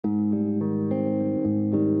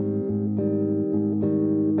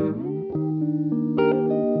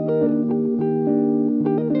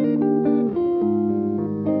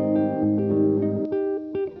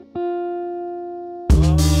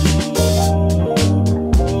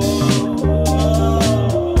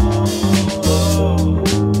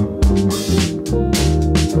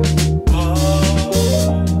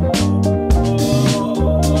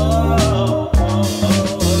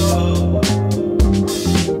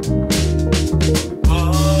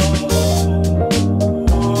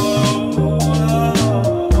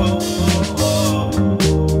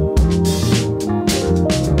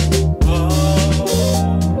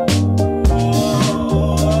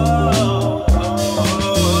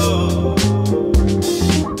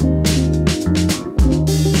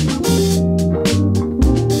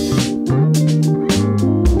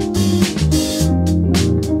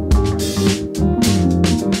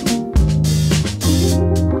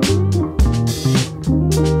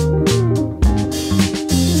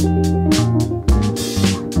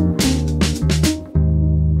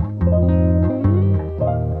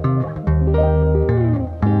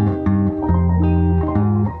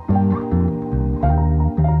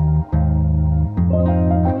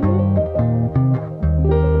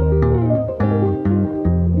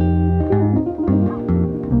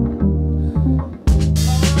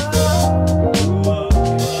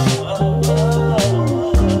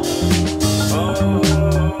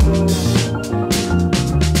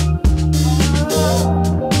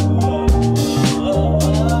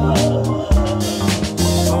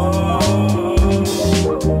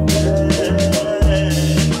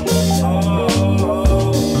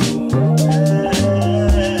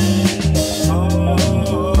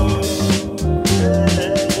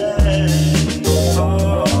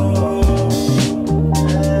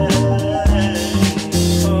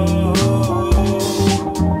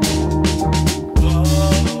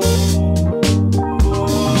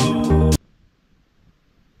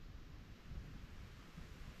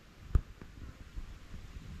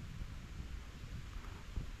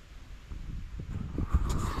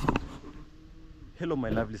Hello my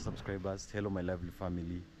lovely subscribers, hello my lovely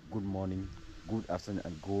family, good morning, good afternoon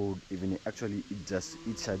and good evening. Actually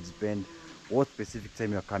it should depend what specific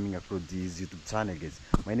time you're coming across this YouTube channel, guys.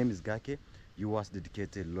 My name is Gake, yours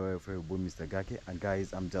dedicated loyal favorite boy Mr. Gake, and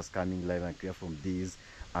guys, I'm just coming live and clear from this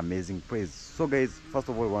amazing praise. So guys, first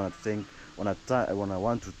of all, I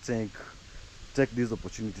want to take this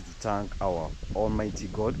opportunity to thank our almighty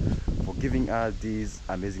God for giving us this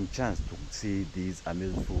amazing chance to see this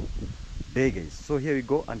amazing food day, guys. So here we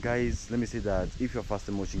go. And guys, let me say that if you're first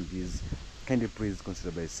time watching this, kindly please consider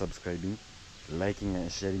by subscribing, liking and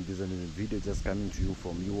sharing this amazing video just coming to you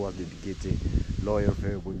from yours dedicated loyal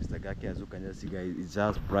favorite boy Mr. Gake. As you can just see, guys, it's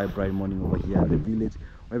just bright morning over here at the village.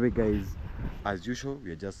 Wherever, guys, as usual,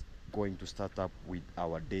 we are just going to start up with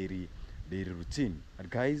our daily routine. And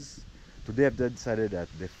guys, today I've just decided that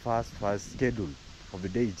the first schedule of the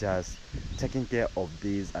day is just taking care of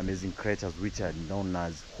these amazing creatures which are known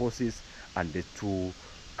as horses and the two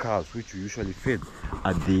cows which we usually feed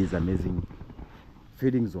at this amazing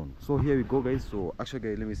feeding zone. So here we go, guys. So actually,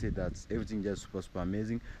 guys, let me say that everything just super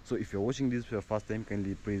amazing. So if you're watching this for the first time,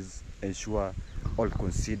 kindly please ensure or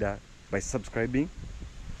consider by subscribing,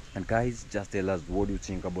 and guys, just tell us what you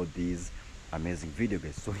think about this amazing video,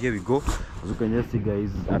 guys. So here we go. As you can just see, guys,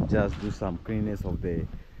 I've just do some cleanness of the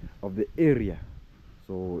area.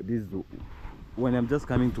 So this is when I'm just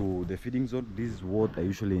coming to the feeding zone, this is what I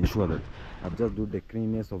usually ensure, that I've just do the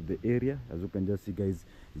cleanness of the area. As you can just see, guys,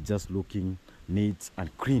 it's just looking neat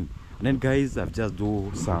and clean. And then, guys, I've just do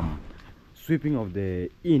some sweeping of the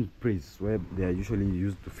in place where they are usually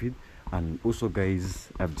used to feed. And also, guys,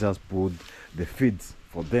 I've just put the feeds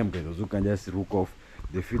for them, guys. As you can just look off,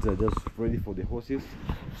 the feeds are just ready for the horses.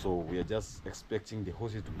 So we are just expecting the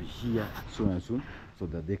horses to be here soon so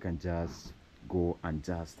that they can just go and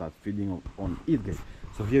just start feeding on it, guys.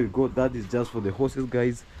 So here we go. That is just for the horses,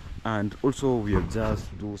 guys. And also we have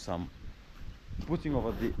just do some putting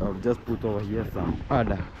over the I've just put over here some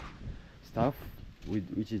other stuff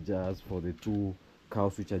which is just for the two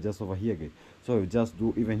cows which are just over here, guys. So we just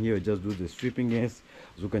do, even here, we just do the sweeping. Yes,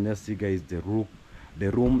 as you can just see, guys, the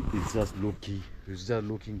room is just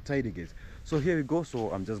looking tidy, guys. So here we go.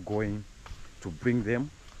 So I'm just going to bring them.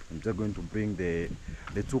 I'm just going to bring the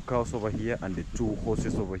two cows over here and the two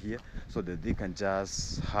horses over here so that they can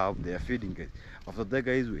just have their feeding, guys. After that,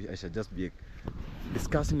 guys, I shall just be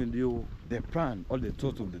discussing with you the plan, all the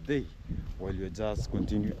thoughts of the day, while you just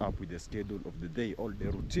continue up with the schedule of the day, all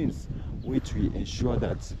the routines, which we ensure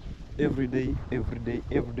that every day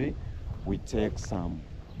we take some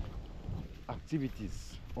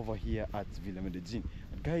activities over here at Villa Medellin.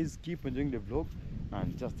 Guys, keep enjoying the vlog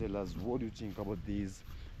and just tell us what you think about this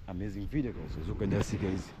amazing video, guys. As you can just see,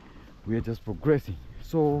 guys, we are just progressing.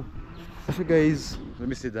 So guys, let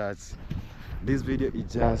me say that this video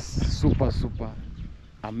is just super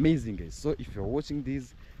amazing, guys. So if you're watching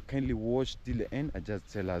this, kindly watch till the end and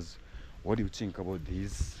just tell us what you think about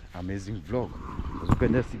this amazing vlog. As you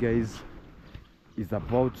can just see, guys, we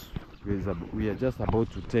are just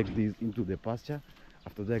about to take this into the pasture.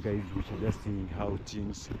 After that, guys, we shall just see how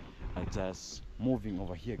things are just moving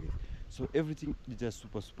over here, guys. So everything is just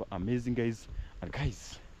super amazing, guys. And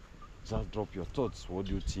guys, just drop your thoughts. What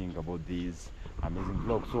do you think about this amazing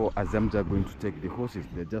vlog? So as I'm just going to take the horses,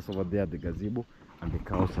 they're just over there at the gazebo, and the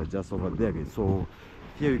cows are just over there, guys. So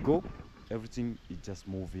here we go. Everything is just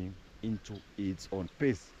moving into its own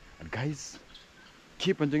pace. And guys,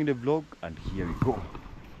 keep enjoying the vlog, and here we go.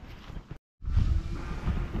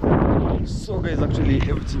 So guys, actually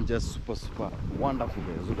everything just super wonderful,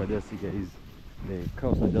 guys. Look at this, see, guys, the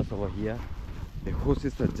cows are just over here, the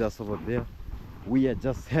horses are just over there. We are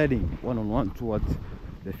just heading one towards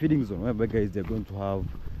the feeding zone, whereby, guys, they're going to have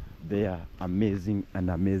their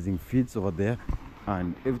amazing feeds over there,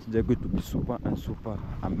 and everything they're going to be super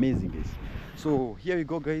amazing, guys. So here we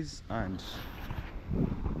go, guys, and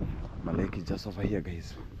Malaika is just over here,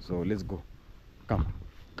 guys. So let's go. Come,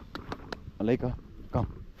 Malaika, come.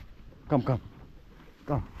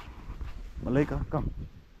 Malaika, come.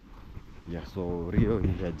 Yeah, so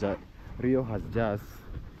Rio has just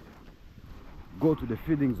go to the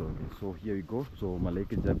feeding zone. So here we go. So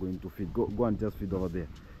Malaika is just going to feed. Go and just feed over there.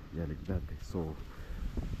 Yeah, like that. So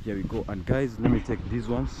here we go. And guys, let me take these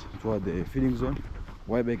ones toward the feeding zone.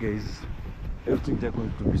 Why, guys, everything they're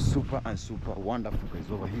going to be super wonderful,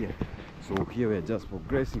 guys, over here. So here we're just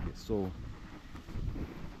progressing. So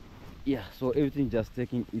yeah, so everything just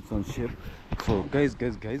taking its own shape. So guys,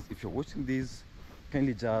 if you're watching this,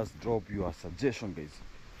 kindly just drop your suggestion, guys.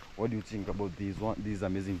 What do you think about this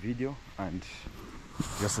amazing video? And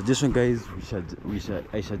your suggestion, guys,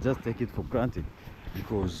 I shall just take it for granted,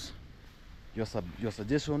 because your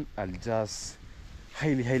suggestion, I'll just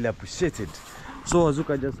highly appreciated. So as you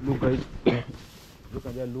can just look, guys, you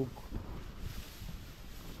can just look,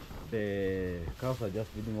 the cows are just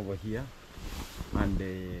feeding over here and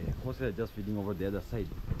the horses are just feeding over the other side.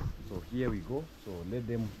 So here we go. So let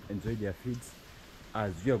them enjoy their feeds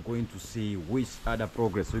as we are going to see which other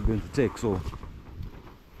progress we're going to take. So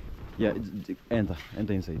yeah, enter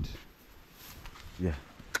inside. Yeah,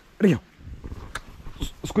 Rio,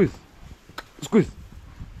 squeeze,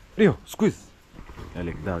 Rio, squeeze. Yeah,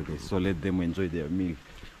 like that, guys. So let them enjoy their meal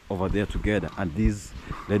over there together, and these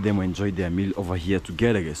let them enjoy their meal over here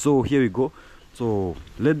together, guys. So here we go. So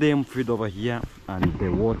let them feed over here, and the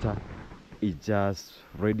water is just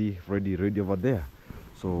ready over there.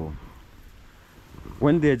 So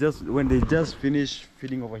when they just finish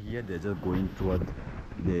feeding over here, they're just going toward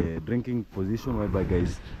the drinking position, whereby,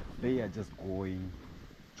 guys, they are just going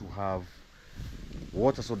to have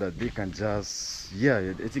water so that they can just,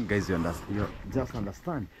 yeah, I think, guys, you just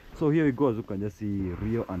understand. So here we go. As you can just see,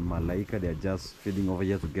 Rio and Malaika, they are just feeding over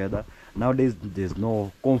here together. Nowadays there's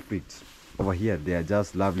no conflict over here. They are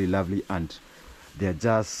just lovely, and they are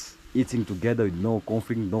just eating together with no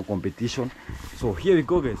conflict, no competition. So here we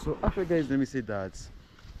go, guys. So actually, guys, let me say that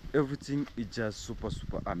everything is just super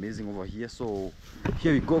amazing over here. So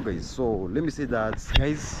here we go, guys. So let me say that,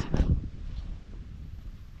 guys,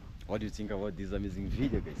 what do you think about this amazing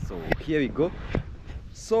video, guys? So here we go.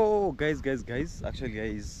 So guys, actually,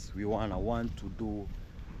 guys, we want to do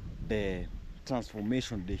the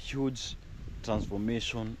transformation, the huge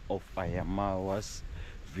transformation of Ayamawa's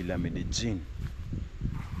Villa Medellin.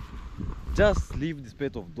 Just leave the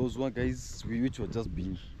space of those one, guys, we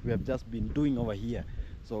have just been doing over here.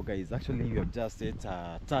 So guys, actually, we have just set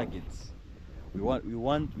targets. We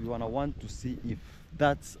want to see if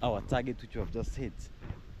that's our target which we have just set.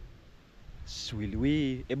 Will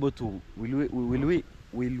we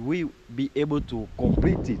be able to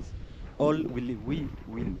complete it, or will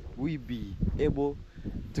we be able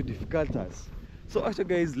to difficult us? So actually,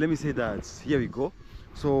 guys, let me say that here we go.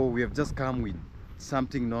 So we have just come with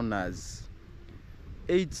something known as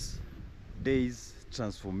 8 days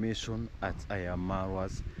transformation at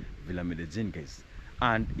Ayamawa's Villa Medellin, guys,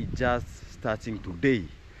 and it's just starting today.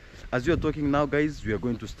 As we are talking now, guys, we are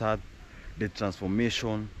going to start the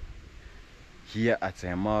transformation here at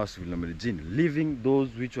Ayamawa's Villa Medellin, leaving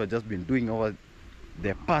those which we have just been doing over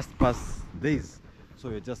the past days. So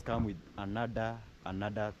we just come with another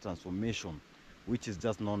transformation, which is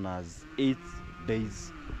just known as 8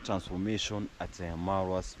 days transformation at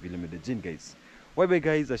Ayamawa's Villa Medellin, guys. Whereby,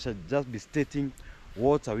 guys, I shall just be stating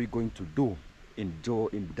what are we going to do in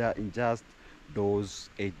just those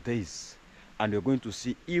 8 days, and we're going to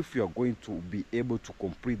see if we are going to be able to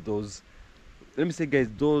complete those, let me say, guys,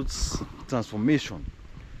 those transformation.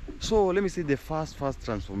 So let me say the first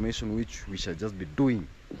transformation which we shall just be doing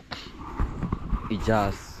is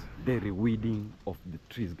just the reweeding of the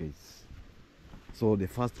trees, guys. So the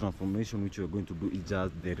first transformation which we're going to do is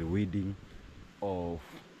just the reweeding of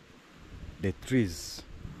the trees.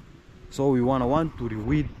 So we want to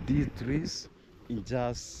reweed these trees in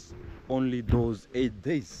just only those 8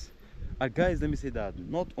 days. And guys, let me say that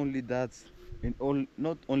not only that,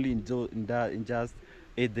 not only in just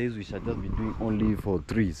 8 days we shall just be doing only for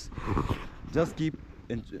trees. Just keep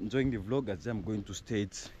enjoying the vlog as I'm going to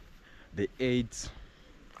state the 8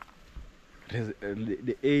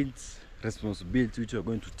 responsibilities which we are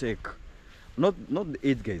going to take. Not the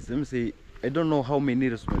 8, guys. Let me say, I don't know how many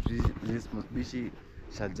responsibilities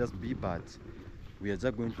shall just be, but we are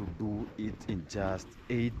just going to do it in just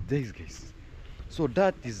 8 days, guys. So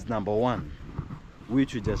that is number 1,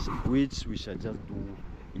 which we shall just do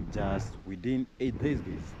in just within 8 days,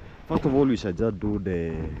 guys. First of all, we shall just do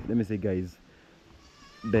the, let me say, guys,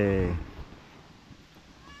 the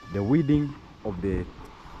weeding of the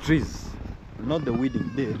trees. Not the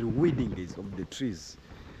weeding, the reweeding, guys, of the trees.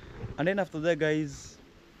 And then after that, guys,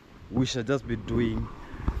 we shall just be doing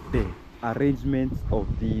the arrangement of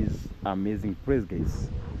these amazing praise, guys.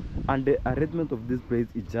 And the arrangement of this praise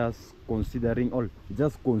is just consider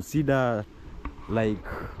like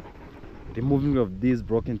removing of these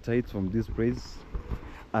broken ties from this praise,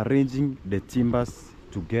 arranging the timbers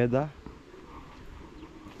together,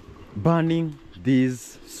 burning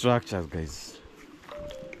these structures, guys.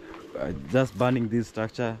 Just burning this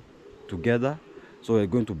structure together. So we're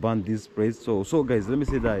going to burn this praise. So guys, let me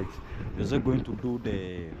say that we're just going to do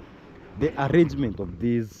the arrangement of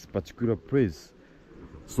this particular praise.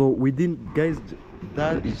 So within, guys,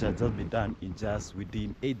 that it shall just be done in just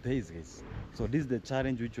within 8 days, guys. So this is the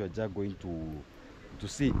challenge which we are just going to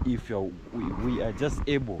see if we are just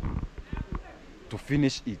able to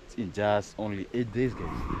finish it in just only 8 days,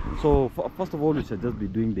 guys. So first of all, we should just be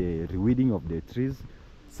doing the reweeding of the trees.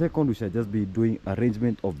 Second, we should just be doing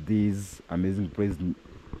arrangement of these amazing praise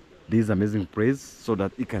so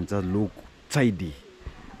that it can just look tidy.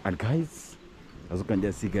 And guys, as you can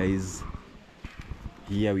just see, guys,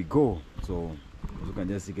 here we go. So as you can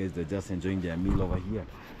just see, guys, they're just enjoying their meal over here.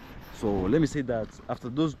 So let me say that after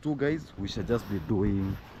those two, guys, we should just be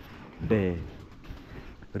doing the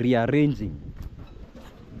rearranging.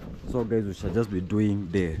 So guys, we should just be doing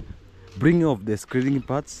the bringing of the screening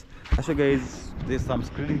parts. Actually, guys, there's some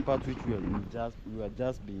screening parts which we are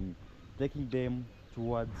just been taking them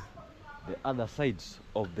towards the other sides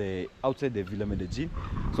of the outside the Villa Medellin.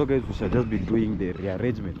 So guys, we shall just be doing the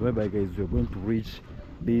rearrangement, whereby guys we are going to reach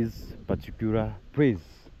this particular praise.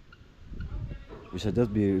 We shall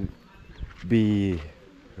just be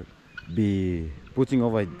putting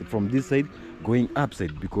over from this side going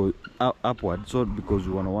upside, because upward, so because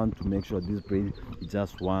we want to make sure this praise is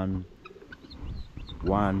just one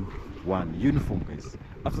uniform, guys.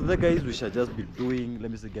 After that, guys, we shall just be doing,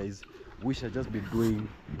 let me say, guys, we shall just be doing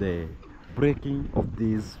the breaking of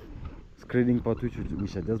these screening part, which we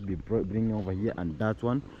shall just be bringing over here and that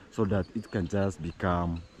one, so that it can just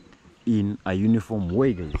become in a uniform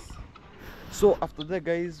way, guys. So after that,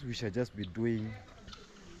 guys, we shall just be doing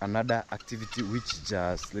another activity, which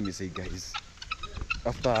just, let me say, guys,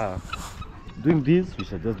 after doing this, we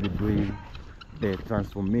shall just be doing the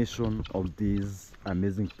transformation of these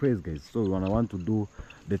amazing praise, guys. So we want to do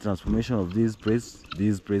the transformation of these praise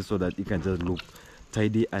so that it can just look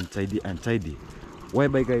tidy and tidy and tidy.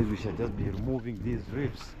 Whereby, guys, we shall just be removing these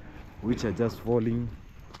ribs which are just falling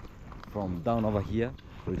from down over here.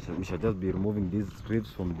 So we shall just be removing these ribs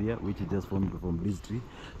from there, which is just falling from this tree,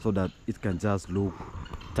 so that it can just look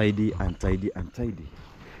tidy and tidy and tidy.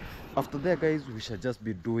 After that, guys, we shall just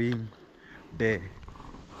be doing the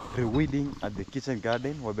reweeding at the kitchen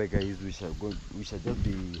garden, whereby, guys, we shall just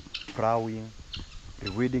be plowing,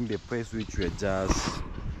 reweeding the place which we just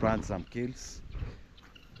plant some kales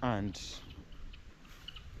and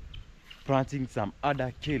planting some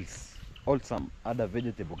other kales, or some other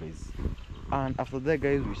vegetable, guys. And after that,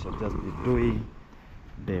 guys, we shall just be doing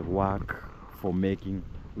the work for making.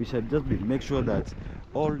 We shall just be make sure that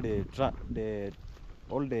all the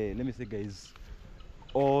let me say, guys,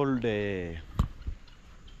 all the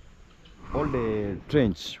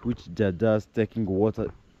trench which are just taking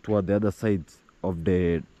water toward the other side of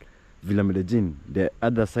the Villa Medellin, the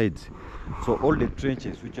other side. So all the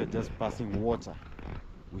trenches which are just passing water,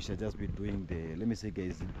 we shall just be doing the, let me say,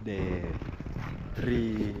 guys, the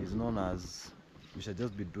tree is known as, we shall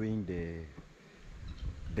just be doing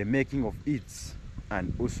the making of it.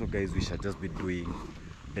 And also, guys, we shall just be doing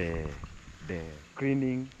the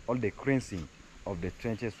cleaning, all the cleansing of the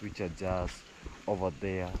trenches which are just over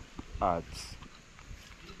there at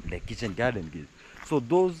the kitchen garden, guys. So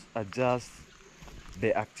those are just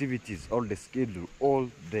the activities, all the schedule, all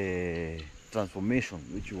the transformation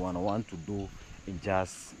which you want to do in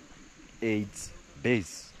just 8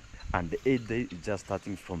 days. And the 8th day is just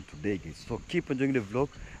starting from today, guys. So keep enjoying the vlog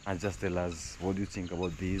and just tell us what do you think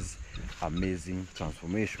about this amazing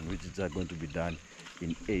transformation, which is just going to be done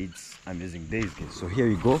in 8 amazing days, guys. So here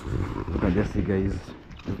we go. You can just see, guys,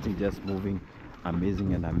 everything just moving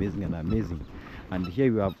amazing and amazing and amazing. And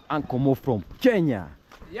here we have Uncle Mo from Kenya.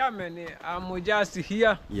 Yeah, man, I'm just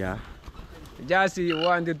here. Yeah. Just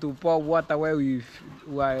wanted to pour water where we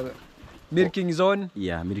were milking zone.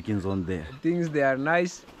 Yeah, milking zone there. Things they are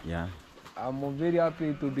nice. Yeah. I'm very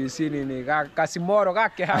happy to be seen in Kasimoro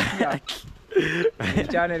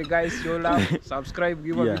channel, guys. Show love, subscribe,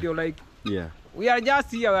 give a video like. Yeah. We are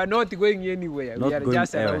just here. We are not going anywhere. Not we are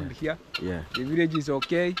just around here. Yeah. The village is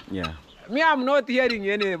okay. Yeah. Me, I'm not hearing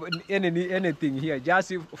anything here.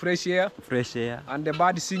 Just fresh air. Fresh air. And the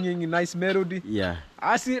bird singing nice melody. Yeah.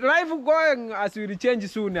 As life going, as we change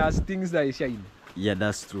soon, as things that shine. Yeah,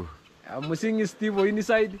 that's true. I'm seeing Steve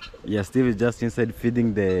inside. Yeah, Steve is just inside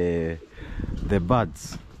feeding the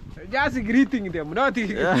birds. Just greeting them, not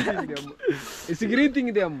greeting them. It's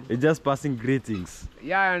greeting them. It's just passing greetings.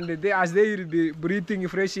 Yeah, and as they will be breathing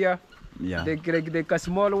fresh air. Yeah. They take a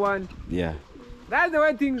small one. Yeah. That's the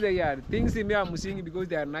way things they are. Things in me I'm seeing because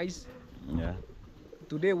they are nice. Yeah.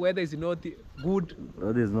 Today weather is not good.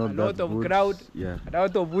 Weather is not a lot that of good. crowd. Yeah. A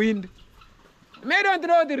lot of wind. May don't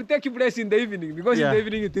know it will take place in the evening because in the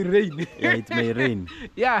evening it will rain. Yeah, it may rain.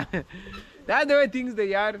 Yeah. That's the way things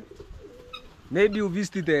they are. Maybe you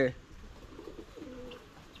visit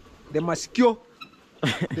the mosquito.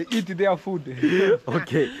 They eat their food.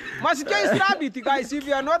 Okay. Mosquito is rabbit, guys. If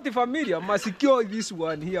you are not familiar, mosquito is this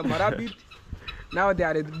one here, my rabbit. Now they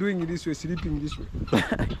are doing it this way, sleeping this way.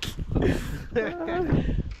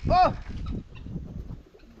 Oh!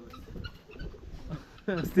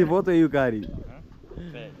 Steve, what are you carrying?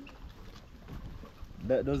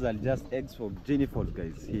 Those are just eggs for Jennifer,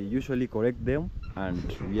 guys. He usually correct them, and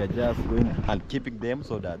we are just going and keeping them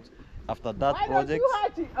so that after that project,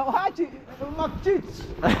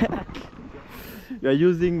 you are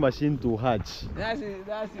using machine to hatch. That's it.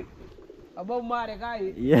 About my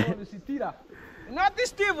guy. Yeah. Not this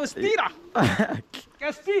Steve, Stira.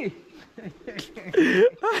 Casti.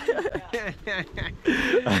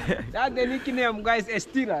 That's the nickname, guys,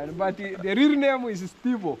 Estira, but the real name is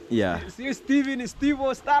Stevo. Yeah. See, Steven,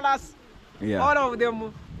 Stevo, Stalas, Yeah. all of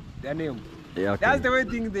them, their name. Yeah, okay. That's the way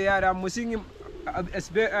thing they are. I'm seeing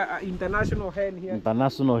international hen here.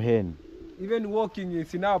 International hen. Even walking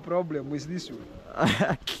is now a problem with this one.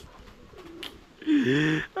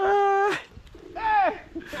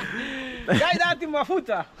 Guys, that's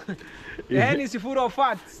mafuta. The hen is full of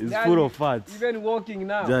fat. It's full of fat. Even walking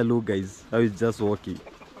now. Just look, guys, how it's just walking.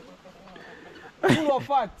 Full of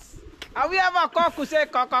fat. And we have a cock who say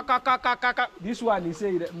kaka. This one he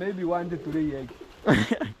say maybe 1 to 3 eggs.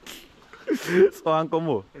 So Uncle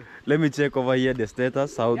Mo, let me check over here the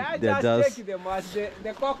status, how Yeah, they're just check them as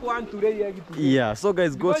the cock want to lay egg today. Yeah, so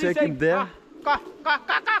guys, go Because he check say, him there.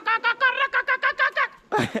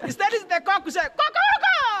 Instead it's the cock who say kaka.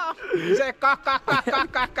 He say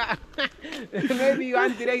kaka. Maybe you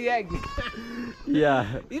want to lay egg.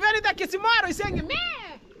 Yeah. Even if the Kisimaru is saying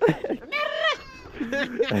meh.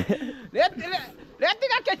 Let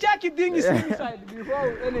the check thing is inside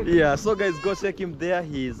before anything. Yeah, so guys, go check him there.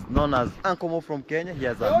 He's known as Uncle Mo from Kenya. He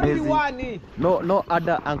has The only amazing. one, eh? No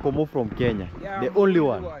other Uncle Mo from Kenya. Yeah, the only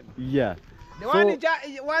one. Yeah. The So- one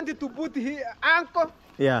he wanted to put here, uncle,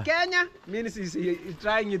 Yeah. Kenya, means he's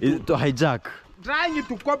trying To hijack.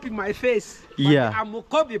 to copy my face. But Yeah. I'm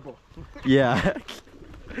copyable. Yeah.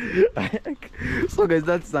 So guys,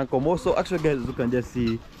 that's Uncle Mo. So actually, guys, you can just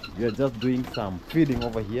see we are just doing some feeding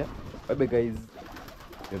over here. Maybe guys,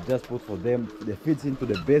 we've just put for them the feeds into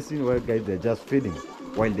the basin where guys they're just feeding,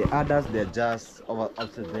 while the others they're just over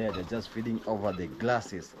outside there. They're just feeding over the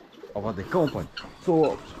glasses over the compound.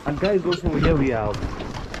 So, and guys, also here we have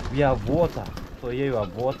water. So here you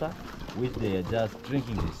have water which they are just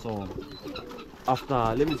drinking it. So after,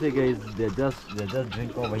 let me say guys, they just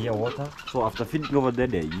drink over here water. So after feeding over there,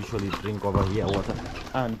 they usually drink over here water.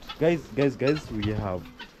 And guys, we have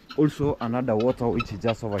also another water which is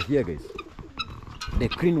just over here, guys. The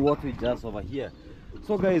clean water is just over here.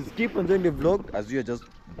 So guys, keep enjoying the vlog as we are just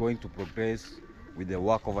going to progress with the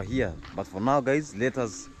work over here. But for now, guys, let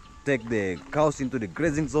us take the cows into the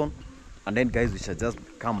grazing zone, and then guys we shall just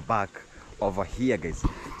come back over here, guys.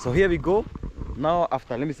 So here we go. Now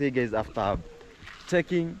after, let me say guys, after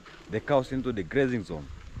taking the cows into the grazing zone,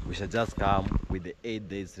 we shall just come with the 8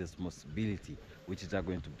 days responsibility, which is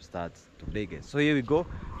going to start today, guys. So here we go.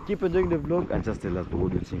 Keep enjoying the vlog and just tell us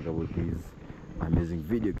what you think about this amazing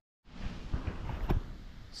video.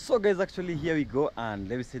 So guys, actually here we go, and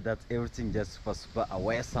let me say that everything just super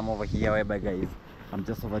awesome over here, whereby guys I'm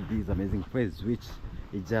just over this amazing place, which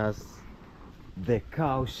is just the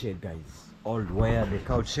cow shed, guys. All where the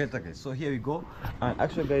cow shelter, guys. So here we go, and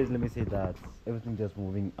actually guys, let me say that everything just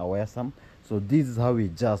moving awesome. So this is how we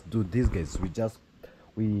just do this, guys. We just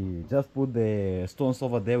put the stones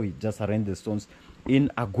over there. We just arrange the stones in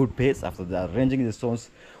a good pace. After the arranging the stones,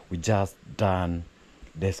 we just done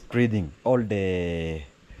the screeding, all the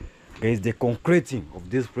guys, the concreting of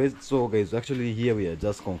this place. So guys, actually here we are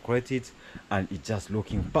just concrete it, and it's just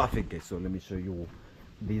looking perfect, guys. So let me show you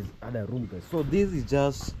this other room, guys. So this is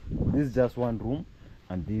just one room,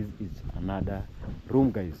 and this is another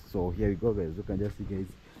room, guys. So here we go, guys. You can just see, guys,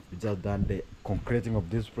 we just done the concreting of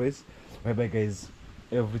this place, whereby guys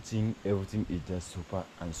everything is just super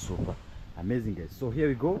amazing, guys. So here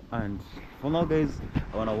we go, and for now, guys,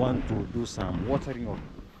 I want to do some watering of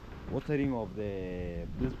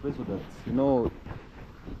this place, so that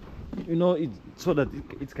it so that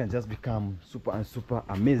it can just become super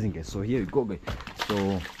amazing, guys. So here we go, guys. So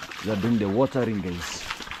we are doing the watering, guys,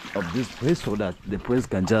 of this place, so that the place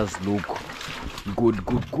can just look good.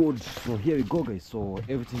 So here we go, guys. So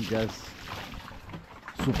everything just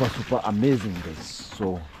super amazing, guys.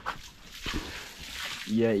 So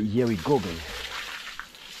yeah, here we go, guys.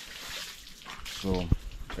 So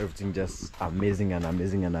everything just amazing,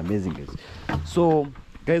 guys. So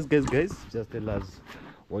guys, just tell us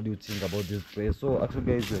what do you think about this place. So actually,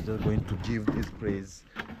 guys, we're just going to give this praise,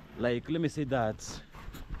 like, let me say that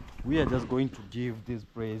we are just going to give this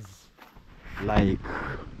praise like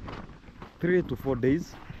 3 to 4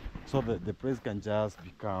 days, so that the praise can just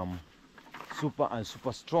become super and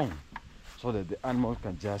super strong, so that the animal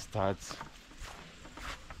can just start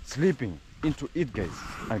sleeping into it, guys.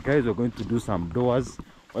 And guys, we're going to do some doors,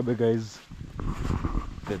 whereby guys,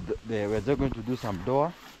 we're just going to do some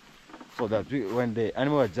door, so that when the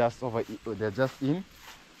animal are just over, they're just in,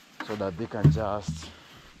 so that they can just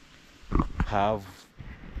have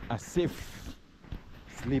a safe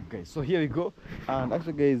sleep, guys. So here we go. And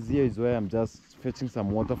actually, guys, here is where I'm just fetching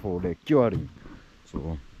some water for the curing.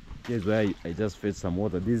 So here's where I just fetch some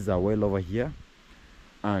water. This is a well over here,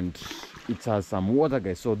 and it has some water,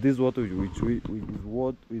 guys. So this water which we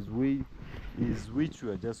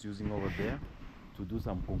are just using over there to do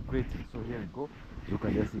some concreting. So here we go. You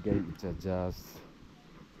can just see, guys,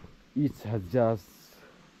 it has just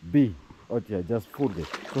been out here, just full, guys.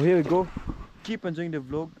 So here we go. Keep enjoying the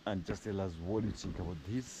vlog and just tell us what you think about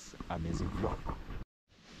this amazing vlog.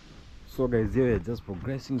 So guys, here we are just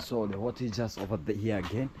progressing. So the water is just over here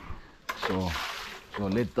again. So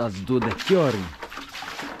let us do the curing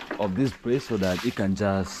of this place, so that it can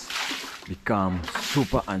just become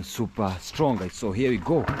super and super strong, guys. So here we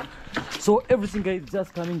go. So everything, guys,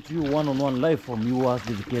 just coming to you one-on-one live from yours,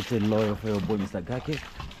 dedicated loyal for your boy Mr. Gake,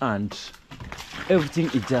 and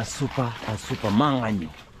everything is just super and super manganyo.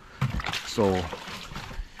 So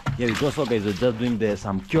here we go. So guys, we're just doing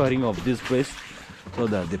some curing of this place, so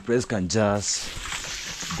that the place can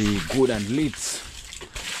just be good and lit.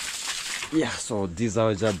 Yeah, so this is how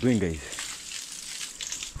we're just doing, guys.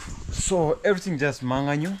 So everything just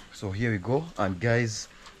manganyo. So here we go. And guys,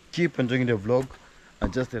 keep enjoying the vlog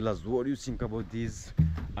and just tell us what you think about this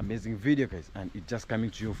amazing video, guys. And it's just coming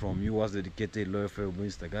to you from yours, dedicated loyal for your boy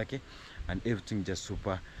Mr. Gake, and everything just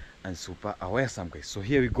super and super awesome, guys. So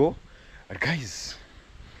here we go. Guys,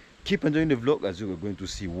 keep enjoying the vlog, as you are going to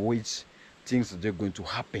see which things are going to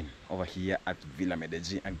happen over here at Villa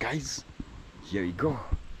Medellin. And guys, here we go.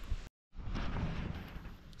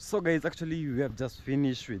 So guys, actually we have just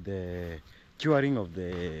finished with the curing of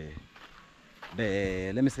the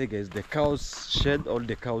let me say, guys, the cows shed, all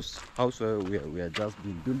the cows house where we are just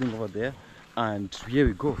been building over there. And here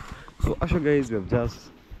we go. So actually, guys, we're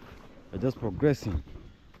just progressing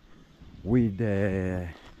with the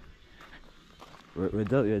we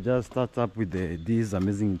just start up with this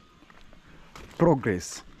amazing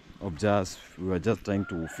progress of we were just trying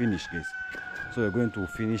to finish, guys. So we're going to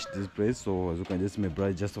finish this place. So as you can just see my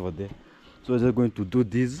bride just over there. So we're just going to do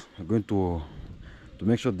this. We're going to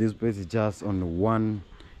make sure this place is just on one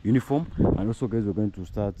uniform. And also, guys, we're going to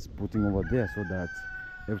start putting over there, so that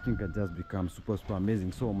everything can just become super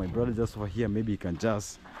amazing. So my brother just over here, maybe he can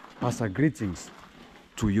just pass our greetings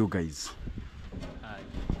to you guys. Hi.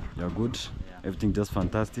 You're good? Yeah. Everything just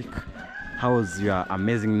fantastic. How was your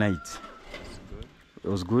amazing night? It's good. It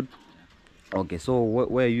was good? Yeah. Okay, so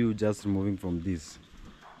where are you just moving from this?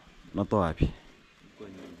 Not happy.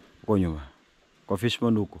 Kwa nyuma. Kwa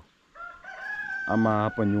Fishpond huko. Ama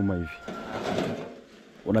hapa nyuma hivi.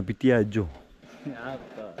 Unapitia juu?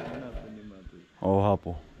 Hapa, nyuma tu. Oh,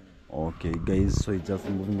 hapo. Okay, guys, so it's just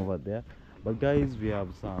moving over there. But guys, we have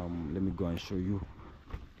some, let me go and show you.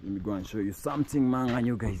 Let me go and show you something, man,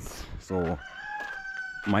 you guys. So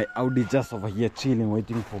my Audi just over here chilling,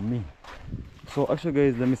 waiting for me. So actually,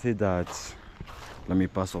 guys, let me say that, let me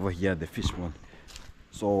pass over here the Fishpond.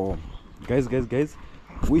 So guys,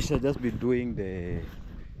 we shall just be doing the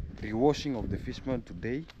rewashing of the Fishpond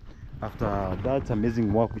today. After that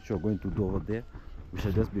amazing work which we are going to do over there, we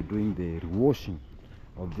shall just be doing the rewashing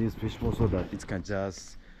of this Fishpond, so that it can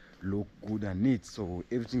just look good and neat. So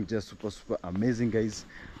everything just super amazing, guys.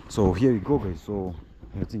 So here we go, guys. So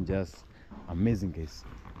everything just amazing, guys.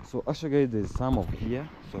 So actually, guys, there's some of here.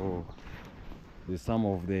 So there's some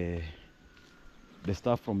of the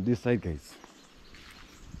stuff from this side, guys.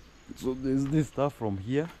 So there's this stuff from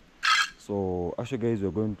here. So actually, guys,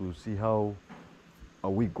 we're going to see how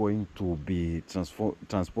are we going to be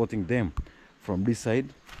transporting them from this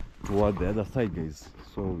side toward the other side, guys.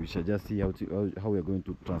 So we shall just see how we're going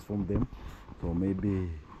to transform them. So maybe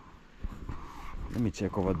let me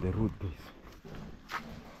check over the route, guys.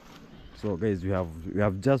 So guys, we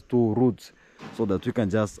have just 2 routes, so that we can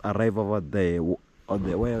just arrive over the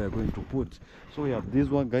where we're going to put. So we have this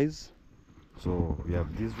one, guys. So we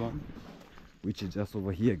have this one, which is just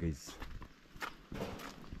over here, guys.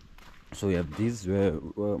 So we have this, where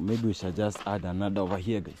maybe we shall just add another over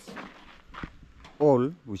here, guys.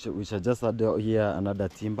 All we shall just add here another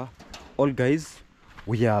timber. All, guys,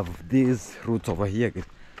 we have these roots over here, guys.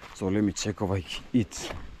 So let me check over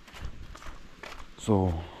it.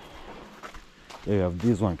 So there you have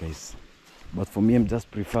this one, guys, but for me I'm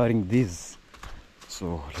just preferring this.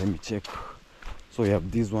 So let me check. So we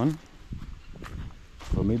have this one,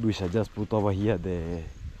 So maybe we should just put over here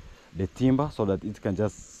the timber so that it can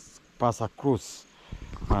just pass across.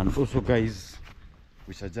 And also guys,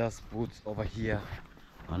 we should just put over here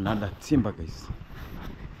another timber guys.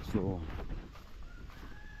 So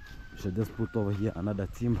we should just put over here another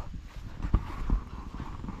timber.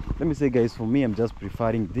 Let me say guys, for me I'm just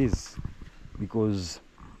preferring this because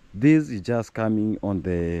this is just coming on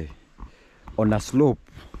a slope,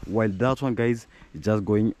 while that one guys is just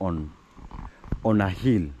going on a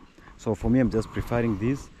hill. So for me I'm just preferring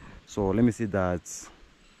this. So let me see that.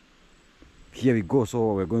 Here we go.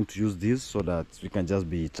 So we're going to use this so that we can just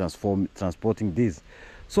be transporting this.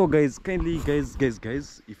 So guys, kindly guys,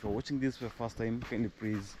 if you're watching this for the first time, kindly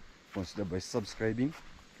please consider by subscribing,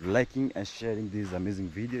 liking and sharing this amazing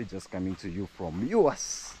video just coming to you from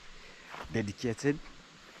yours dedicated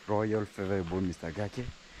royal favorable Mr. Gake.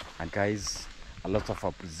 And guys, a lot of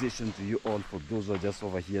appreciation to you all for those who are just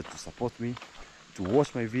over here to support me, to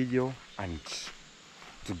watch my video and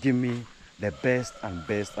to give me the best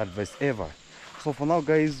advice ever. So for now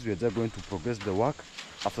guys, we are just going to progress the work.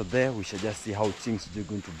 After that we shall just see how things are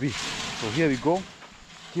going to be. So here we go,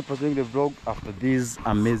 keep pursuing the vlog. After this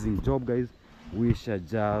amazing job guys, we shall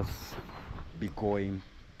just be going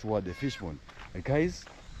toward the fish pond. And guys,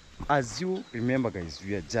 as you remember guys,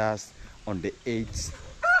 we are just on the 8th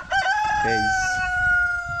days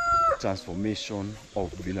transformation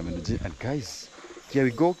of Villa Mendoza. And guys, here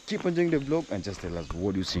we go, keep enjoying the vlog and just tell us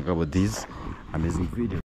what you think about this amazing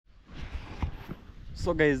video.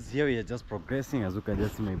 So guys, here we are just progressing. As you can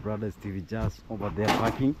just see, my brother Stevie just over there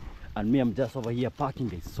parking and me, I'm just over here parking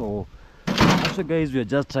guys. So actually guys, we are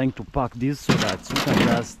just trying to park this so that you can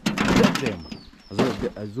just get them.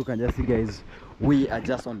 As you can just see guys, we are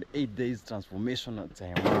just on the 8 days transformation at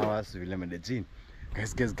Villa Mendoza.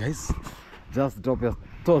 Guys, just drop your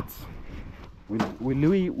thoughts.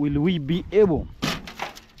 Will we be able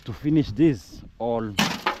to finish this, or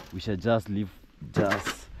we shall just leave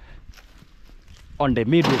just on the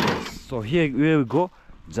middle guys? So here we go,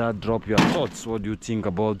 just drop your thoughts. What do you think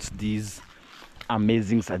about this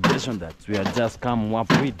amazing suggestion that we are just come up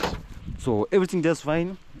with? So everything just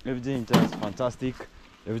fine, everything just fantastic,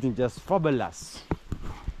 everything just fabulous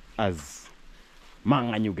as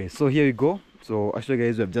manganyu guys. So here we go. So actually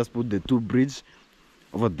guys, we have just put the two bridge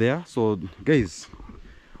over there. So guys,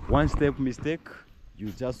 one step mistake,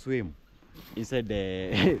 you just swim inside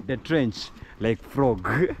the trench like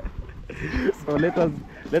frog. So let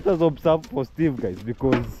us observe for Steve guys,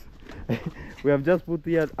 because we have just put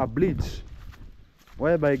here a bridge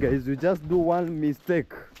whereby guys, you just do one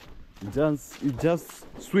mistake, you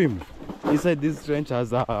just swim inside this trench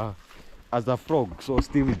as a frog. So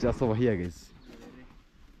Steve is just over here guys.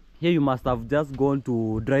 Here you must have just gone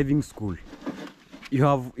to driving school. You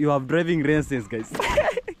have driving license guys.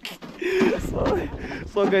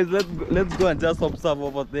 so guys, let's go and just observe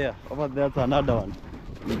over there. Over there's another one.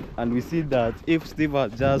 And we see that if Steve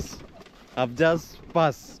have just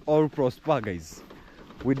passed all prosper guys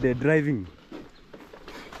with the driving.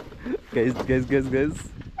 guys.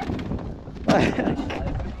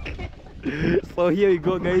 So here we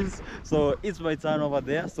go guys. So it's my turn over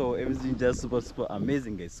there. So everything just super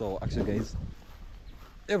amazing guys. So actually guys,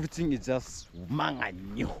 everything is just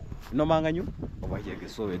manganyu. No manganyu over here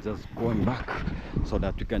guys. So we're just going back so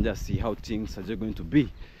that we can just see how things are just going to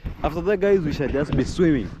be. After that guys, we shall just be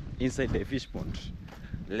swimming inside the fish pond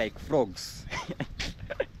like frogs.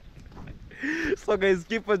 So guys,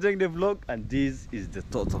 keep enjoying the vlog and this is the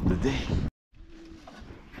thought of the day.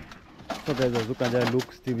 So guys, as you can just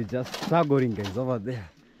look, Steve is just staggering guys over there.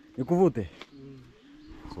 Nikuvute.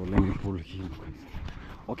 So let me pull him guys.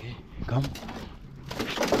 Okay, come.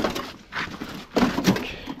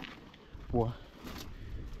 Okay. Poor.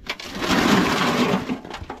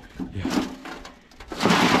 Yeah.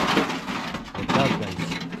 Like that guys.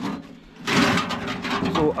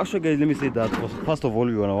 So actually guys, let me say that first of all,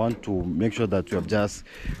 we want to make sure that we have just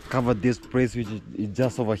covered this place which is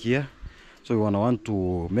just over here. So we want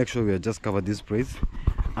to make sure we have just covered this place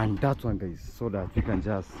and that one guys, so that we can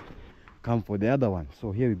just come for the other one.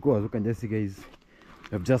 So here we go, as you can just see guys,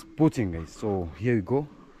 we have just putting guys. So here we go,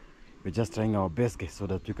 we're just trying our best guys so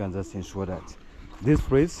that we can just ensure that this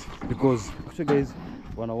place, because actually guys,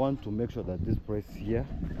 want to make sure that this place here,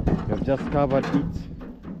 we have just covered it.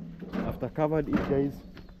 After covered it guys,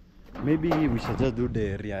 maybe we should just do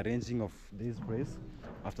the rearranging of this place.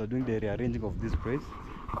 After doing the rearranging of this place,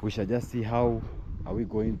 we shall just see how are we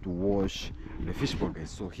going to wash the fish pond guys.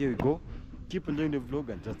 So here we go, keep enjoying the vlog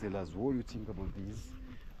and just tell us what you think about this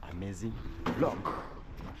amazing vlog.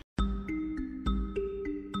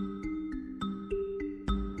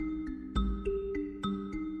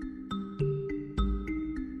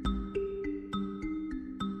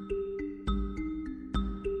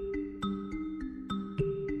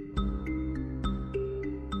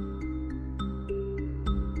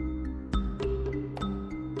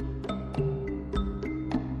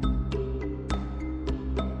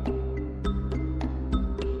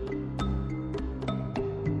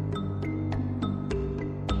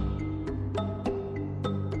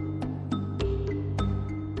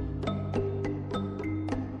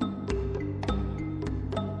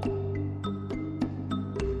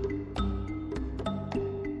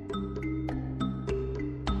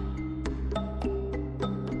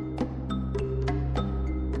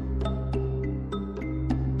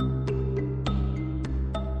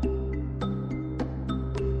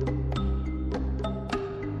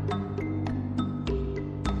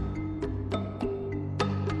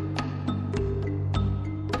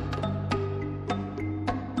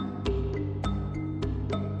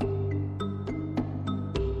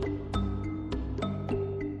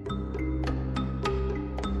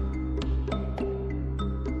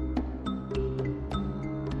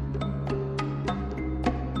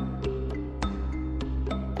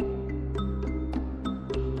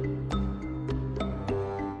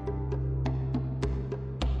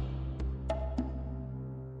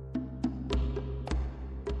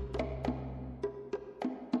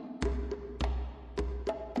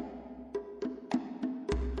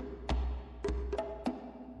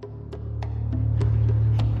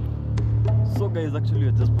 guys, actually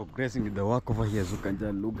we're just progressing with the work over here. As you can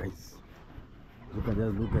just look, guys. You can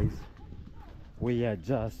just look, guys. We are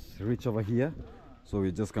just reach over here, so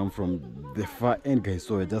we just come from the far end, guys.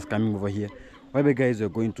 So we're just coming over here. Whereby, guys, we're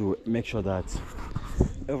going to make sure that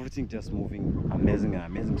everything just moving amazing and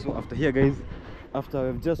amazing. So after here, guys, after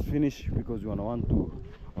we've just finished, because we want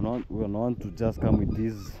to just come with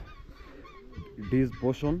this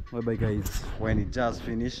portion, whereby, guys, when it just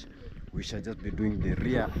finished, we shall just be doing the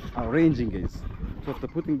rear arranging, guys. So after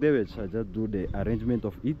putting there, we shall just do the arrangement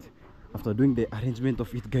of it. After doing the arrangement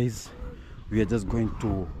of it, guys, we are just going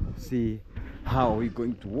to see how we're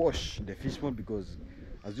going to wash the fish pond, because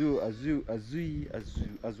as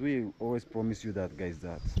we always promise you that, guys,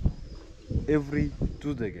 that every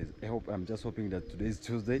Tuesday, guys, I'm just hoping that today is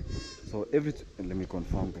Tuesday, so let me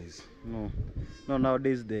confirm, guys. No,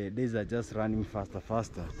 nowadays the days are just running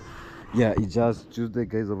faster. Yeah, it's just Tuesday,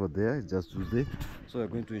 guys. Over there it's just Tuesday, so we're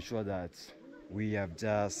going to ensure that we have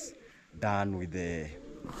just done with the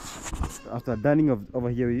after dunning over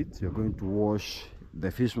here you're going to wash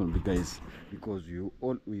the fish pond, guys, because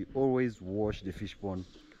we always wash the fish pond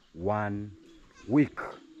 1 week.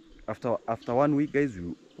 After 1 week, guys,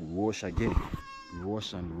 we wash again. We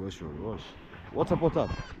wash and we wash. What's up?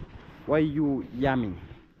 Why are you yamming?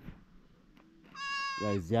 Yeah,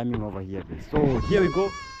 it's yamming over here, guys. So here we go.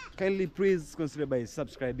 Kindly please consider by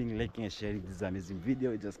subscribing, liking and sharing this amazing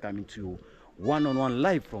video. It's just coming to you one-on-one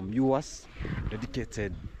live from yours,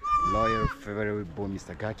 dedicated, loyal, favorite boy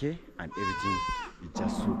Mr. Gake, and everything is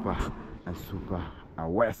just super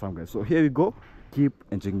awesome, guys. So here we go. Keep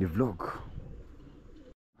enjoying the vlog.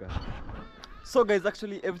 So, guys,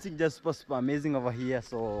 actually everything just supposed to be amazing over here.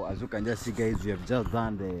 So as you can just see, guys, we have just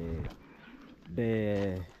done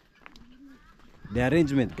the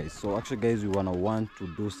arrangement, guys. So actually, guys, we want to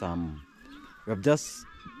do some, we have just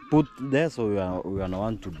put there, so we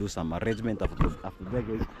want to do some arrangement after that,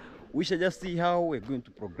 guys. We should just see how we're going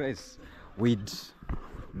to progress with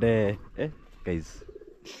the guys.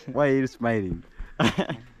 Why are you smiling?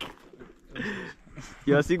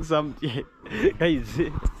 You're seeing something. Guys,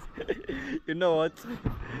 you know what,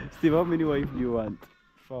 Steve, how many wives do you want?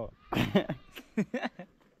 4.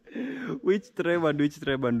 Which tribe and which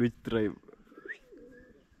tribe?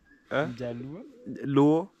 Jaluo,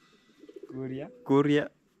 Luo, Korea,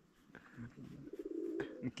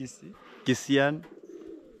 Mkisi, Kisian,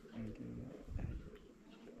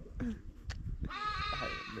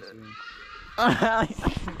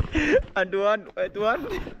 and one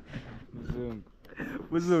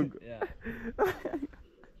Muzungu. Yeah.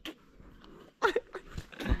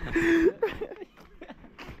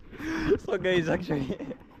 So, guys, actually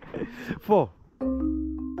 4.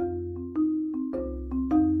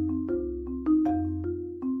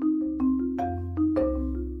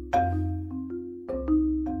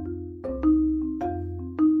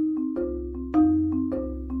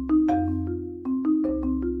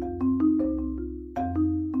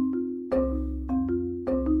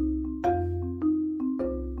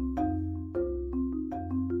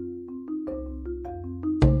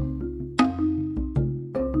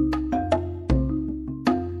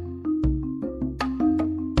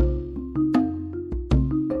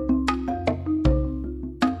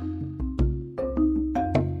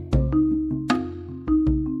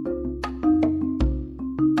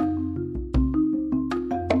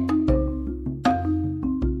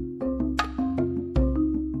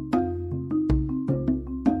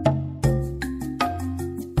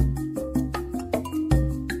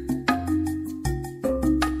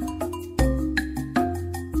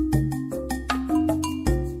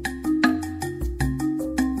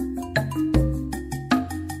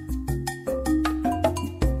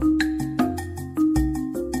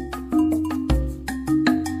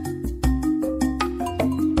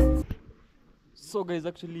 So, guys,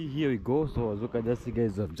 actually here we go. So as you can just see,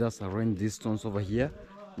 guys, I've just arranged these stones over here.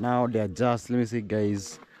 Now they are just, let me see,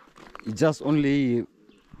 guys, it's just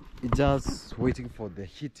waiting for the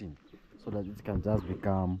heating so that it can just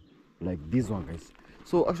become like this one, guys.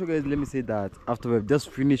 So actually, guys, let me say that after we've just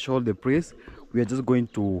finished all the press, we are just going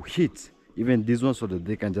to heat even this one so that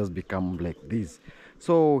they can just become like this.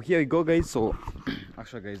 So here we go, guys. So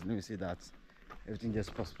actually, guys, let me say that everything just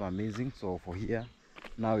supposed to be amazing. So for here,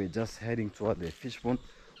 now we're just heading toward the fish pond,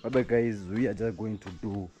 whereby, guys, we are just going to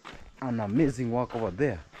do an amazing work over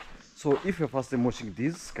there. So if you're first time watching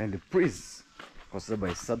this, kindly please consider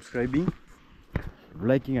by subscribing,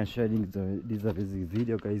 liking and sharing this amazing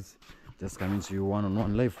video, guys. Just coming to you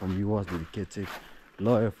one-on-one live from yours, dedicated,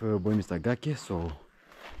 loyal favorite boy Mr. Gake. So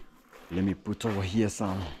let me put over here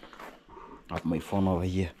some of my phone over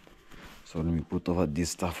here. So let me put over this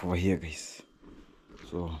stuff over here, guys.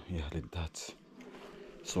 So yeah, like that.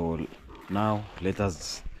 So now let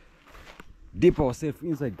us dip ourselves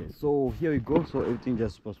inside, guys. So here we go. So everything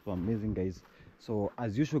just super amazing, guys. So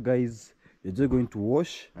as usual, guys, you're just going to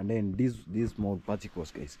wash, and then these small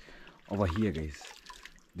particles, guys, over here, guys,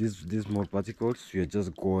 these small particles, we're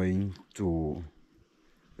just going to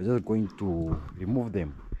remove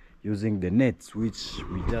them using the nets which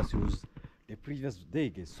we just used the previous day,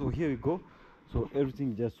 guys. So here we go. So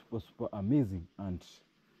everything just super amazing, and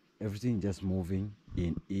everything just moving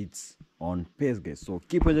in its own pace, guys. So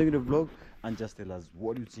keep enjoying the vlog and just tell us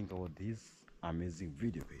what you think about this amazing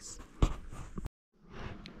video, guys.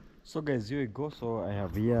 So guys, here we go. So I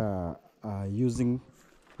have here using,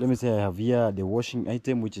 let me say I have here the washing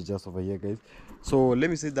item, which is just over here, guys. So let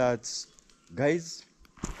me say that, guys,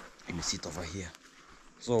 let me sit over here.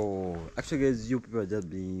 So actually, guys, you people are just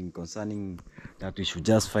being concerning that we should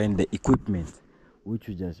just find the equipment which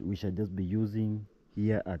we should just be using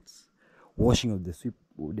here at washing of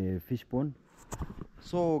the fish pond.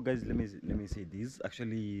 So guys, let me say this.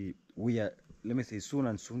 Actually, let me say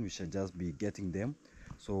soon we should just be getting them.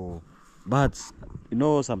 So but you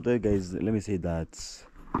know, sometimes, guys, let me say that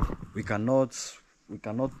we cannot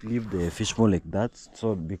leave the fish pond like that.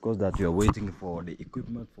 So because that we are waiting for the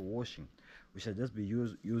equipment for washing, we should just be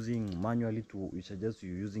using manually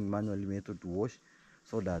method to wash,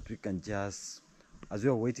 so that we can just, as we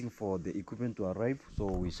are waiting for the equipment to arrive, so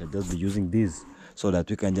we should just be using this, so that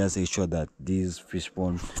we can just ensure that this fish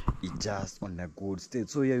pond is just on a good state.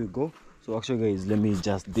 So here we go. So actually, guys, let me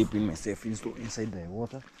just dip in myself inside the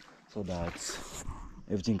water, so that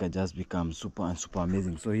everything can just become super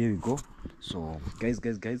amazing. So here we go. So guys,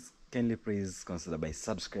 kindly please consider by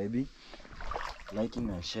subscribing, liking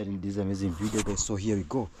and sharing this amazing video, guys. So here we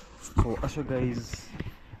go. So actually, guys,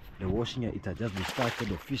 the washing here, it has just been started,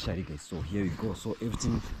 the fishery, guys. So here we go. So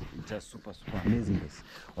everything is just super amazing, guys.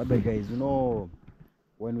 What by, guys, you know,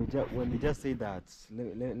 when we just say that,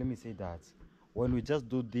 let me say that when we just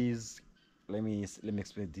do this, let me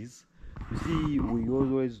explain this. You see, we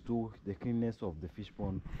always do the cleanness of the fish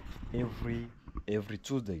pond every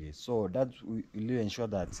Tuesday, guys. So that we will ensure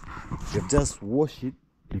that we've just washed it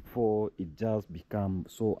before it just become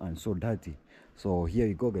so dirty. So here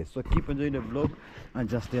you go, guys. So keep enjoying the vlog and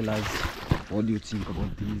just tell us what do you think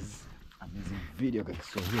about this amazing video, guys.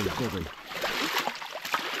 So here you go, guys.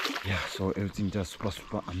 Yeah, so everything just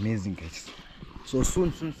super amazing, guys. So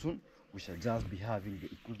soon we shall just be having the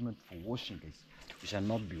equipment for washing, guys. We shall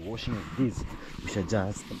not be washing like this. We shall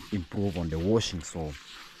just improve on the washing. So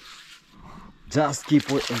just keep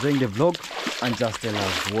enjoying the vlog and just tell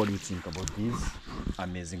us what you think about this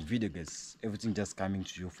amazing video, guys. Everything just coming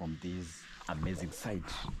to you from this amazing site,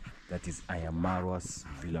 that is Ayamaro's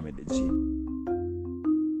Villa Medellin.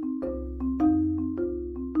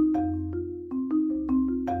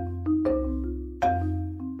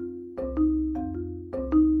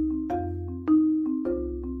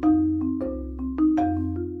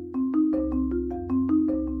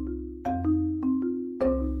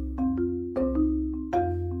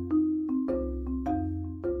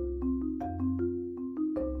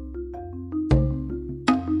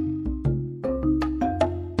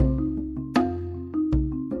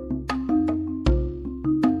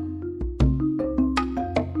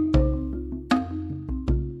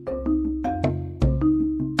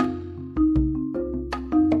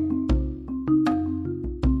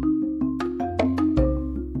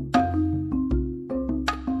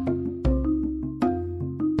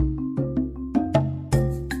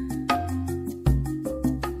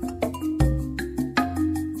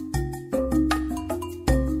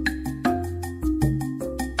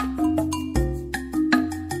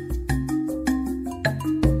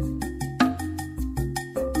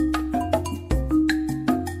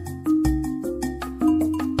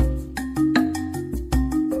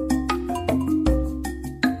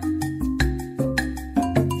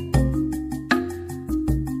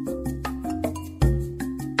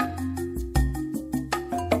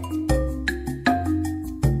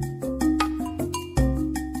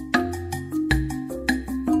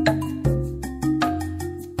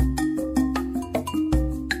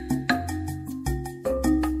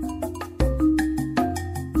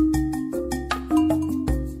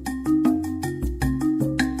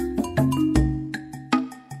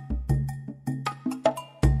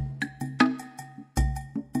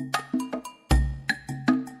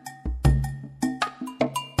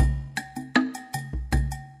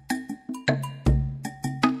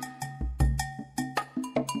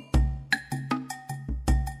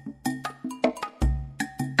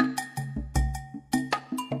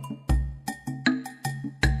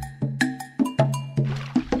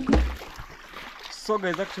 So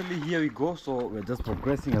guys, actually here we go. So we're just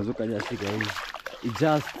progressing, as you can see guys. It's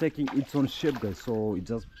just taking its own shape guys, so it's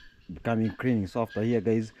just becoming cleaning. So after here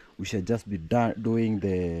guys, we should just be done doing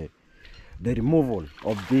the removal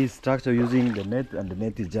of this structure using the net, and the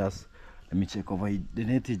net is just, let me check over it, the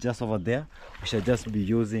net is just over there. We should just be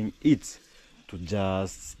using it to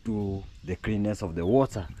just do the cleanness of the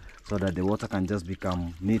water, so that the water can just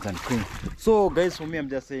become neat and clean. So guys, for me, I'm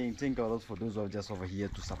just saying thank you a lot for those who are just over here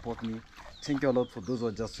to support me. Thank you a lot for those who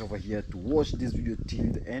are just over here to watch this video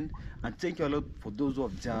till the end, and thank you a lot for those who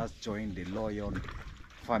have just joined the loyal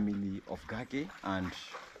family of Gake, and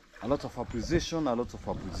a lot of appreciation,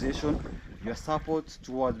 your support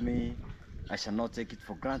towards me, I shall not take it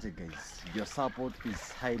for granted guys. Your support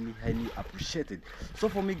is highly appreciated. So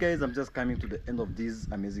for me guys, I'm just coming to the end of this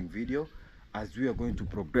amazing video, as we are going to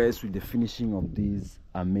progress with the finishing of this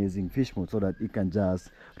amazing fish pond, so that it can just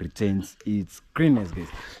retain its greenness guys.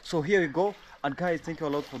 So here we go. And guys, thank you a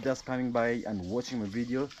lot for just coming by and watching my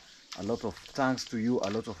video. A lot of thanks to you, a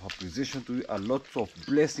lot of appreciation to you, a lot of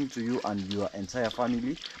blessing to you and your entire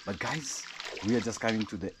family. But guys, we are just coming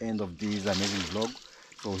to the end of this amazing vlog.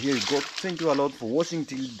 So here you go. Thank you a lot for watching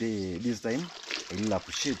till this time. I really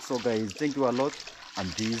appreciate. So guys, thank you a lot, and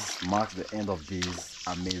this marks the end of this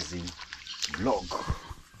amazing vlog.